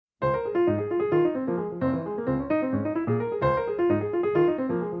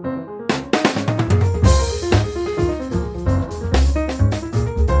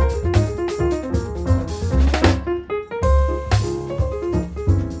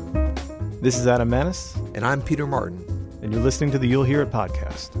This is Adam Manis. And I'm Peter Martin. And you're listening to the You'll Hear It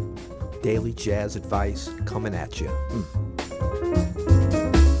podcast. Daily jazz advice coming at you.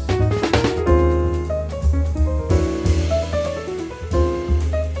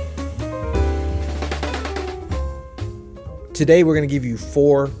 Today we're going to give you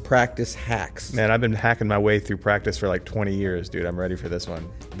 4 practice hacks. Man, I've been hacking my way through practice for like 20 years, dude. I'm ready for this one.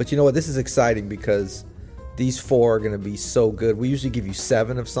 But you know what? This is exciting because these 4 are going to be so good. We usually give you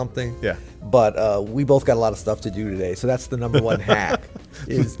 7 of something. Yeah. But we both got a lot of stuff to do today. So that's the number 1 hack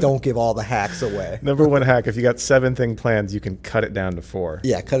is don't give all the hacks away. Number 1 hack, if you got 7 thing plans, you can cut it down to 4.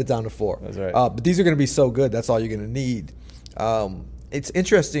 Yeah, cut it down to 4. That's right. But these are going to be so good. That's all you're going to need. It's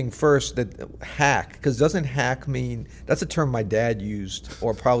interesting first that hack, because doesn't hack mean, that's a term my dad used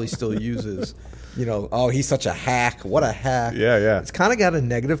or probably still uses. You know, oh, he's such a hack. What a hack. Yeah. It's kind of got a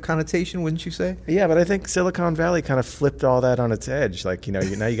negative connotation, wouldn't you say? Yeah, but I think Silicon Valley kind of flipped all that on its edge. Like, you know,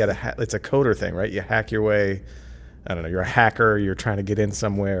 now you got to it's a coder thing, right? You hack your way. I don't know, you're a hacker, you're trying to get in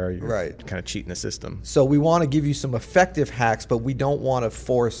somewhere, you're right. kind of cheating the system. So we want to give you some effective hacks, but we don't want to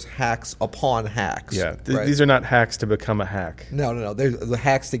force hacks upon hacks. Yeah, right? These are not hacks to become a hack. No. They're the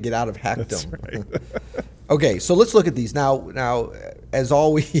hacks to get out of hackdom. That's right. Okay, so let's look at these. Now, as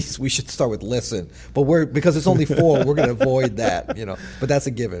always, we should start with listen, but because it's only 4, we're going to avoid that, you know, but that's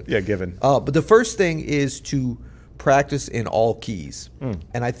a given. Yeah, given. But the first thing is to practice in all keys.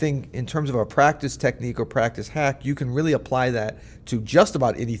 And I think in terms of a practice technique or practice hack, you can really apply that to just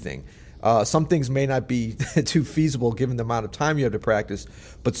about anything. Some things may not be too feasible given the amount of time you have to practice,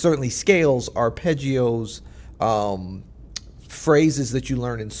 but certainly scales, arpeggios, phrases that you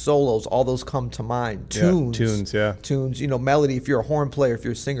learn in solos, all those come to mind. Tunes, you know, melody. If you're a horn player, if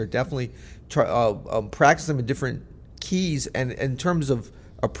you're a singer, definitely try, practice them in different keys. And in terms of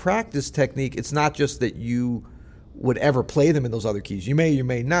a practice technique, it's not just that you would ever play them in those other keys. You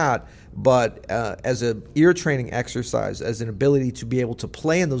may not, but as an ear training exercise, as an ability to be able to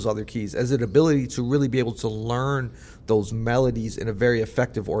play in those other keys, as an ability to really be able to learn those melodies in a very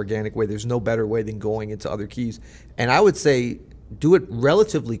effective, organic way. There's no better way than going into other keys. And I would say do it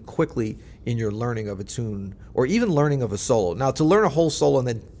relatively quickly in your learning of a tune or even learning of a solo. Now, to learn a whole solo and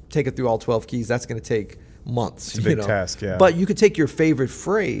then take it through all 12 keys, that's going to take months. It's a big task, yeah. But you could take your favorite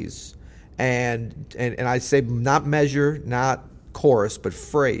phrase and I say not measure, not chorus, but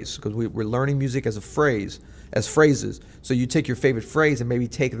phrase, because we're learning music as a phrase, as phrases. So you take your favorite phrase and maybe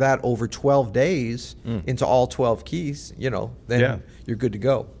take that over 12 days into all 12 keys, you know, then you're good to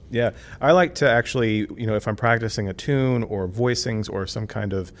go. Yeah. I like to actually, you know, if I'm practicing a tune or voicings or some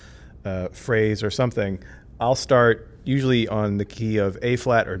kind of phrase or something, I'll start usually on the key of A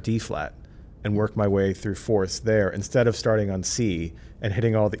flat or D flat and work my way through fourths there instead of starting on C and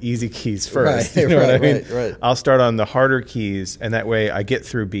hitting all the easy keys first. Right, you know what I mean? Right. I'll start on the harder keys, and that way I get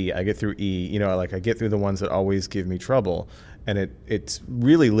through B, I get through E, you know, like I get through the ones that always give me trouble. And it's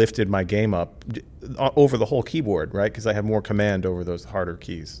really lifted my game up over the whole keyboard, right? Because I have more command over those harder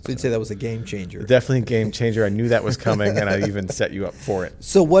keys. So you'd say that was a game changer. Definitely a game changer. I knew that was coming, and I even set you up for it.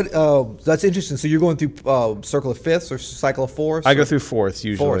 So that's interesting. So you're going through circle of fifths or cycle of fourths? I go through fourths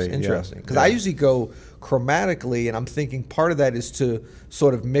usually. Fourths, interesting. Because I usually go chromatically, and I'm thinking part of that is to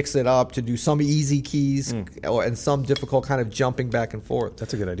sort of mix it up, to do some easy keys and some difficult kind of jumping back and forth.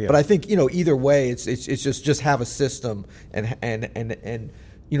 That's a good idea. But I think, you know, either way, it's just have a system and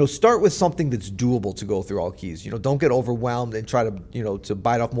you know, start with something that's doable to go through all keys. You know, don't get overwhelmed and try to, you know, to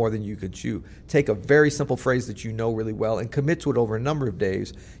bite off more than you could chew. Take a very simple phrase that you know really well and commit to it over a number of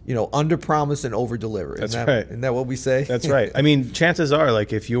days. You know, under promise and over deliver. That's right. Isn't that what we say? That's right. I mean, chances are,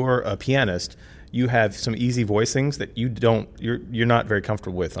 like, if you're a pianist, you have some easy voicings that you're not very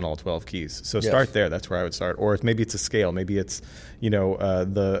comfortable with on all 12 keys. So start there. That's where I would start. Or maybe it's a scale. Maybe it's, you know,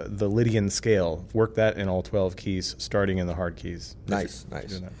 the Lydian scale. Work that in all 12 keys, starting in the hard keys. Nice.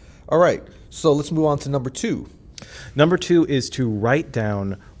 All right. So let's move on to number 2. Number 2 is to write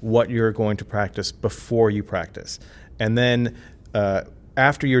down what you're going to practice before you practice. And then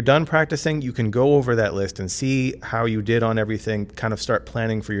after you're done practicing, you can go over that list and see how you did on everything, kind of start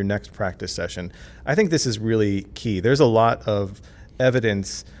planning for your next practice session. I think this is really key. There's a lot of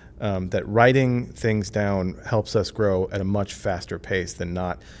evidence that writing things down helps us grow at a much faster pace than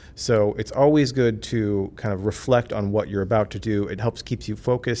not. So it's always good to kind of reflect on what you're about to do. It helps keep you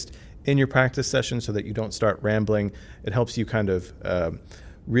focused in your practice session so that you don't start rambling. It helps you kind of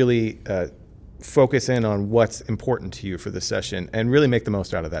really focus in on what's important to you for the session and really make the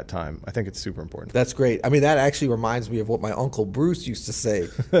most out of that time. I think it's super important. That's great. I mean, that actually reminds me of what my Uncle Bruce used to say.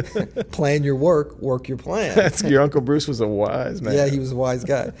 Plan your work your plan. Your Uncle Bruce was a wise man. Yeah, he was a wise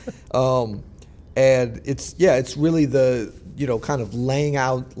guy. And it's really the, kind of laying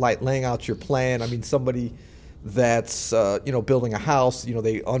out your plan. I mean, somebody that's, building a house,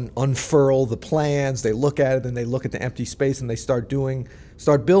 they unfurl the plans, they look at it, then they look at the empty space and they start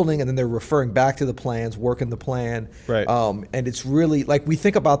building, and then they're referring back to the plans, working the plan. Right. And it's really, like, we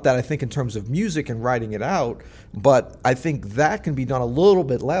think about that, I think, in terms of music and writing it out, but I think that can be done a little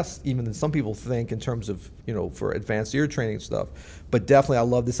bit less even than some people think in terms of, for advanced ear training and stuff. But definitely I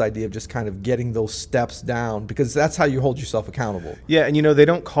love this idea of just kind of getting those steps down, because that's how you hold yourself accountable. Yeah, and they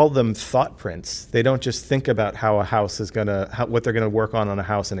don't call them thought prints. They don't just think about how a house is what they're gonna work on a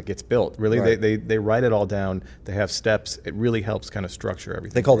house and it gets built. Really, right. They write it all down. They have steps. It really helps kind of structure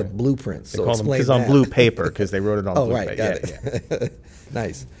everything. They call them blueprints. They call them because on blue paper, because they wrote it on blue paper. Got it. Yeah.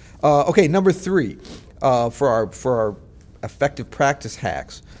 Nice. Okay, number 3 for our effective practice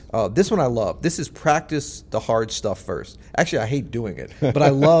hacks. This one I love. This is practice the hard stuff first. Actually, I hate doing it, but I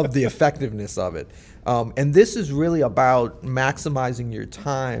love the effectiveness of it. And this is really about maximizing your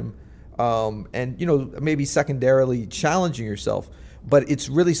time and, maybe secondarily challenging yourself. But it's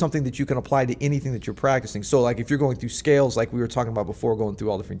really something that you can apply to anything that you're practicing. So, like, if you're going through scales, like we were talking about before, going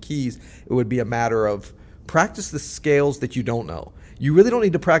through all different keys, it would be a matter of practice the scales that you don't know. You really don't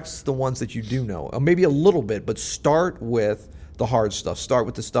need to practice the ones that you do know, or maybe a little bit, but start with the hard stuff. Start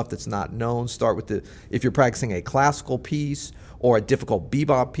with the stuff that's not known. Start with if you're practicing a classical piece or a difficult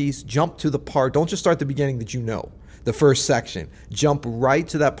bebop piece, jump to the part. Don't just start at the beginning that you know, the first section. Jump right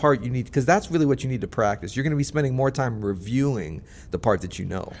to that part you need, because that's really what you need to practice. You're going to be spending more time reviewing the part that you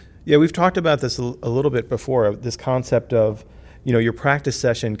know. Yeah, we've talked about this a little bit before, this concept of, your practice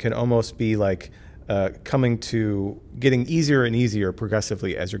session can almost be like getting easier and easier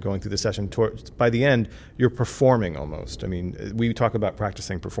progressively as you're going through the session. By the end, you're performing almost. I mean, we talk about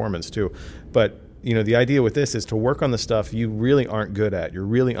practicing performance too, but the idea with this is to work on the stuff you really aren't good at, you're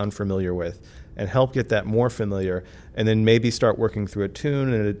really unfamiliar with, and help get that more familiar, and then maybe start working through a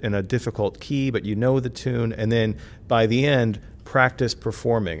tune in a difficult key, but the tune, and then by the end, practice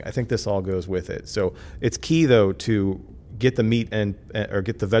performing. I think this all goes with it. So it's key, though, to get the meat or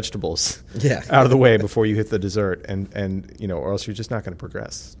get the vegetables out of the way before you hit the dessert, and or else you're just not going to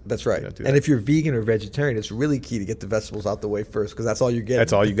progress. That's right. And if you're vegan or vegetarian, it's really key to get the vegetables out the way first, because that's all you're getting.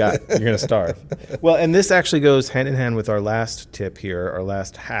 That's all you got. You're going to starve. Well, and this actually goes hand in hand with our last tip here, our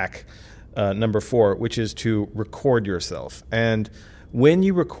last hack, number 4, which is to record yourself. And when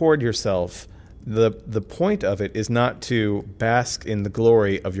you record yourself, the point of it is not to bask in the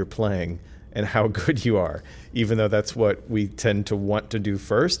glory of your playing and how good you are, even though that's what we tend to want to do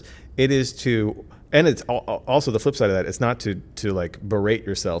first. It is to, and it's also the flip side of that, it's not to like berate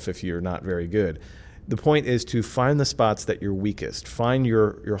yourself if you're not very good. The point is to find the spots that you're weakest, find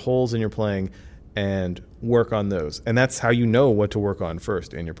your holes in your playing, and work on those. And that's how you know what to work on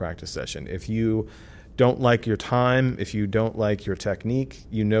first in your practice session. If you don't like your time, if you don't like your technique,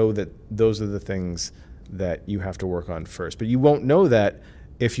 you know that those are the things that you have to work on first. But you won't know that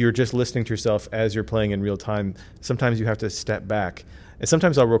if you're just listening to yourself as you're playing in real time. Sometimes you have to step back. And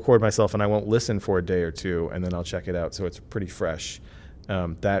sometimes I'll record myself and I won't listen for a day or two, and then I'll check it out so it's pretty fresh.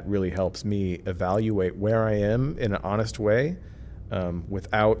 That really helps me evaluate where I am in an honest way,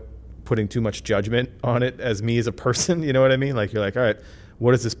 without putting too much judgment on it as me as a person. You know what I mean? Like, you're like, all right,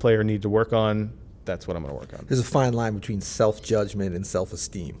 what does this player need to work on? That's what I'm going to work on. There's a fine line between self-judgment and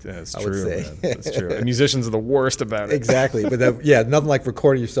self-esteem. That's true. I would say. That's true. And musicians are the worst about it. Exactly. But nothing like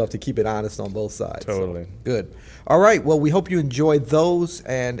recording yourself to keep it honest on both sides. Totally. So, good. All right. Well, we hope you enjoyed those.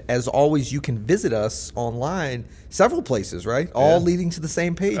 And as always, you can visit us online several places, right? All leading to the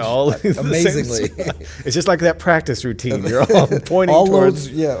same page. Amazingly. It's just like that practice routine. You're all pointing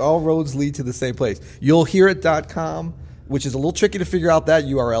towards. All roads lead to the same place. You'llhearit.com. which is a little tricky to figure out that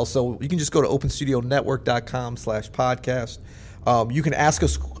URL. So you can just go to openstudionnetwork.com/podcast. You can ask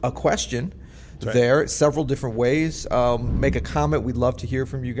us a question there, several different ways. Make a comment. We'd love to hear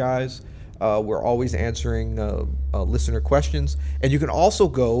from you guys. We're always answering listener questions. And you can also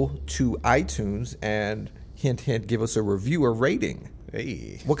go to iTunes and, hint, hint, give us a review or rating.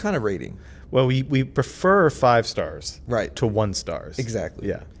 Hey. What kind of rating? Well, we prefer 5 stars to 1 stars. Exactly.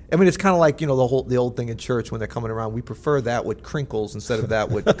 Yeah. I mean, it's kind of like, the old thing in church when they're coming around. We prefer that with crinkles instead of that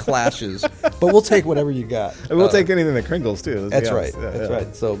with clashes. But we'll take whatever you got. And we'll take anything that crinkles, too. That's right. That's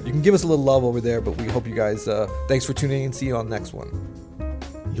right. So you can give us a little love over there, but we hope you guys, thanks for tuning in. See you on the next one.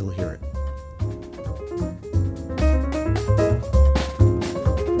 You'll hear it.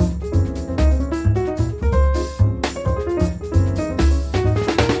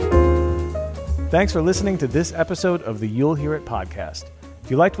 Thanks for listening to this episode of the You'll Hear It podcast. If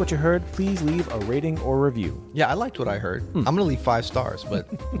If you liked what you heard, please leave a rating or review. Yeah, I liked what I heard. I'm going to leave 5 stars, but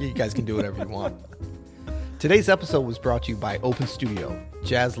you guys can do whatever you want. Today's episode was brought to you by Open Studio,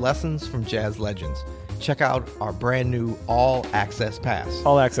 jazz lessons from jazz legends. Check out our brand new All Access Pass.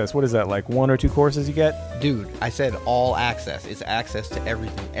 All Access, what is that, like 1 or 2 courses you get? Dude, I said all access. It's access to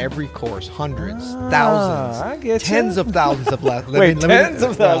everything. Every course, hundreds, thousands, I get tens of thousands of lessons. Tens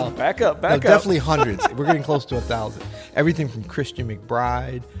of thousands. Back up. Definitely hundreds. We're getting close to 1,000. Everything from Christian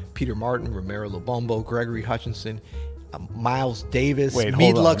McBride, Peter Martin, Romero Lubombo, Gregory Hutchinson, Miles Davis,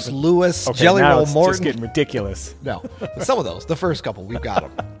 Meadlux Lewis, Jelly Roll Morton. It's just getting ridiculous. No, some of those. The first couple, we've got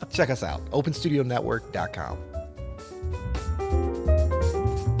them. Check us out. OpenStudioNetwork.com.